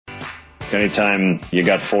Anytime you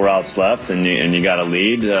got 4 outs left and you got a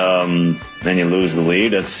lead, and you lose the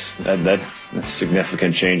lead, that's a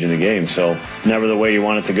significant change in the game. So never the way you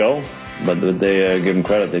want it to go, but they give them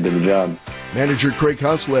credit. They did the job. Manager Craig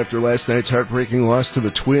Counsell after last night's heartbreaking loss to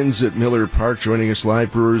the Twins at Miller Park, joining us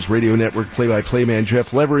live. Brewers Radio Network play-by-play man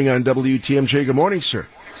Jeff Levering on WTMJ. Good morning, sir.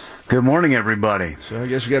 Good morning, everybody. So I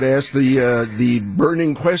guess we got to ask the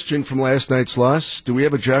burning question from last night's loss. Do we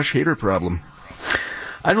have a Josh Hader problem?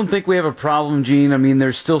 I don't think we have a problem, Gene. I mean,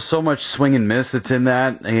 there's still so much swing and miss that's in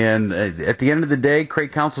that. And at the end of the day,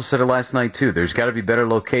 Craig Counsell said it last night, too. There's got to be better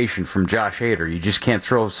location from Josh Hader. You just can't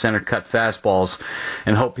throw center-cut fastballs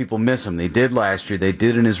and hope people miss them. They did last year. They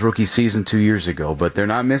did in his rookie season 2 years ago. But they're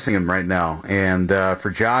not missing him right now. And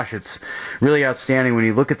for Josh, it's really outstanding when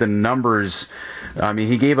you look at the numbers. I mean,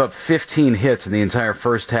 he gave up 15 hits in the entire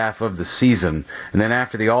first half of the season. And then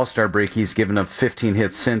after the All-Star break, he's given up 15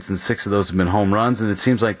 hits since, and 6 of those have been home runs. And it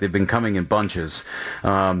seems like they've been coming in bunches.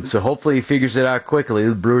 So hopefully he figures it out quickly.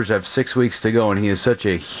 The Brewers have 6 weeks to go, and he is such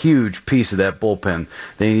a huge piece of that bullpen.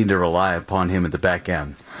 They need to rely upon him at the back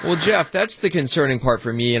end. Well, Jeff, that's the concerning part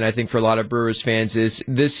for me, and I think for a lot of Brewers fans, is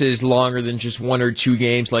this is longer than just 1 or 2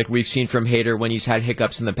 games like we've seen from Hader when he's had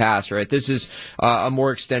hiccups in the past, right? This is a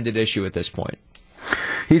more extended issue at this point.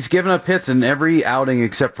 He's given up hits in every outing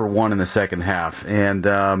except for one in the second half. And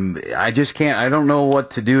I just can't, I don't know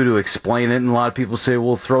what to do to explain it. And a lot of people say,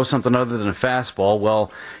 well, throw something other than a fastball.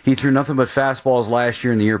 Well, he threw nothing but fastballs last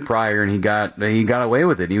year and the year prior, and he got away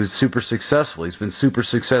with it. He was super successful. He's been super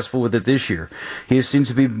successful with it this year. He just seems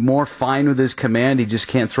to be more fine with his command. He just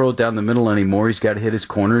can't throw it down the middle anymore. He's got to hit his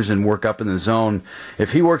corners and work up in the zone.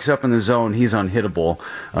 If he works up in the zone, he's unhittable,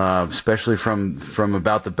 especially from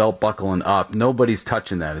about the belt buckle and up. Nobody's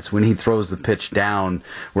touching that. It's when he throws the pitch down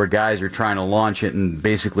where guys are trying to launch it, and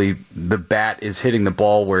basically the bat is hitting the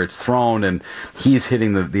ball where it's thrown, and he's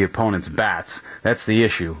hitting the opponent's bats. That's the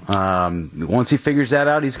issue. Once he figures that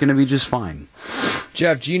out, he's going to be just fine.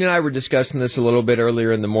 Jeff, Gene and I were discussing this a little bit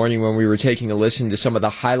earlier in the morning when we were taking a listen to some of the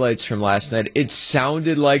highlights from last night. It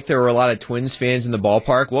sounded like there were a lot of Twins fans in the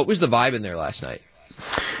ballpark. What was the vibe in there last night?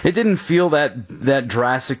 It didn't feel that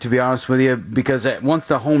drastic, to be honest with you, because once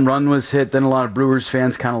the home run was hit, then a lot of Brewers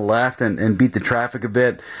fans kind of left and beat the traffic a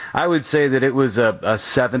bit. I would say that it was a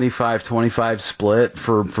 75-25 split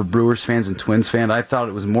for Brewers fans and Twins fans. I thought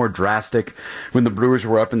it was more drastic when the Brewers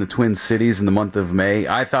were up in the Twin Cities in the month of May.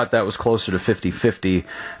 I thought that was closer to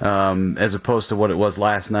 50-50 as opposed to what it was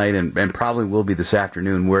last night, and probably will be this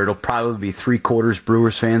afternoon, where it'll probably be 3/4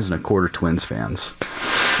 Brewers fans and 1/4 Twins fans.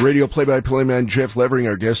 Radio play-by-play man Jeff Levering,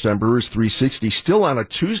 our guest on Brewers 360, still on a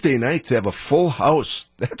Tuesday night to have a full house.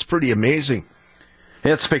 That's pretty amazing.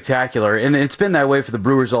 It's spectacular, and it's been that way for the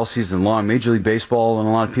Brewers all season long. Major League Baseball and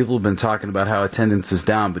a lot of people have been talking about how attendance is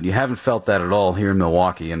down, but you haven't felt that at all here in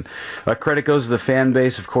Milwaukee. And credit goes to the fan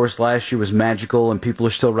base. Of course, last year was magical, and people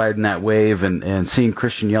are still riding that wave. And seeing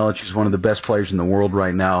Christian Yelich, who's one of the best players in the world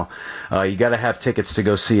right now, you got to have tickets to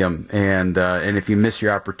go see him. And if you miss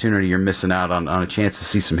your opportunity, you're missing out on a chance to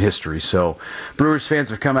see some history. So Brewers fans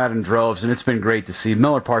have come out in droves, and it's been great to see.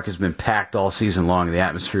 Miller Park has been packed all season long, and the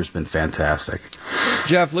atmosphere has been fantastic.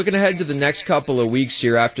 Jeff, looking ahead to the next couple of weeks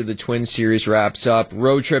here after the Twins series wraps up,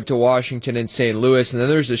 road trip to Washington and St. Louis, and then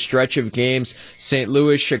there's a stretch of games, St.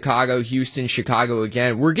 Louis, Chicago, Houston, Chicago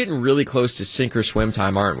again. We're getting really close to sink or swim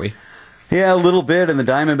time, aren't we? Yeah, a little bit, and the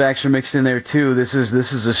Diamondbacks are mixed in there too. This is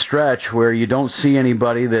a stretch where you don't see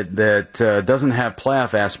anybody that doesn't have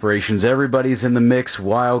playoff aspirations. Everybody's in the mix,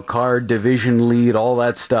 wild card, division lead, all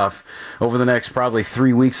that stuff. Over the next probably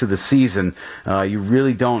 3 weeks of the season, you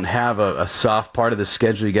really don't have a soft part of the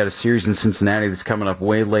schedule. You got a series in Cincinnati that's coming up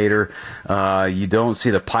way later. You don't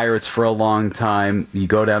see the Pirates for a long time. You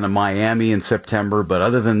go down to Miami in September, but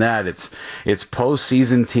other than that, it's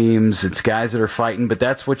postseason teams. It's guys that are fighting, but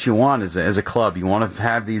that's what you want as a club. You want to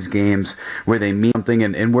have these games where they mean something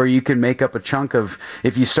and where you can make up a chunk of,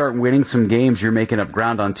 if you start winning some games, you're making up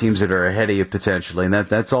ground on teams that are ahead of you potentially, and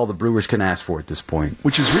that's all the Brewers can ask for at this point.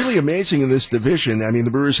 Which is really amazing in this division. I mean,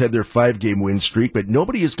 the Brewers had their 5-game win streak, but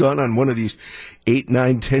nobody has gone on one of these 8,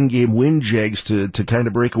 9, 10-game win jags to kind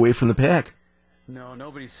of break away from the pack. No,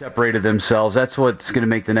 nobody's separated themselves. That's what's going to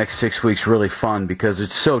make the next 6 weeks really fun because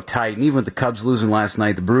it's so tight. And even with the Cubs losing last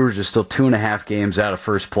night, the Brewers are still 2.5 games out of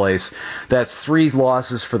first place. That's 3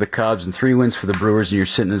 losses for the Cubs and 3 wins for the Brewers, and you're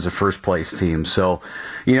sitting as a first-place team. So,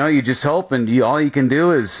 you just hope, and all you can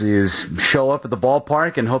do is show up at the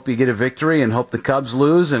ballpark and hope you get a victory and hope the Cubs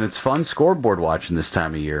lose, and it's fun scoreboard watching this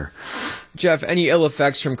time of year. Jeff, any ill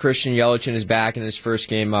effects from Christian Yelich in his back in his first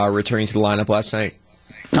game returning to the lineup last night?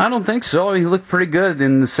 I don't think so. He looked pretty good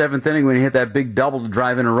in the seventh inning when he hit that big double to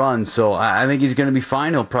drive in a run. So I think he's going to be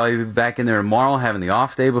fine. He'll probably be back in there tomorrow. Having the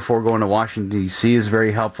off day before going to Washington, D.C. is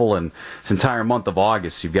very helpful. And this entire month of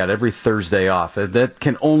August, you've got every Thursday off. That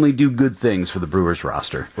can only do good things for the Brewers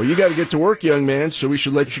roster. Well, you got to get to work, young man, so we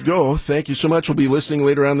should let you go. Thank you so much. We'll be listening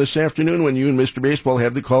later on this afternoon when you and Mr. Baseball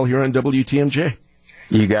have the call here on WTMJ.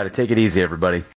 You got to take it easy, everybody.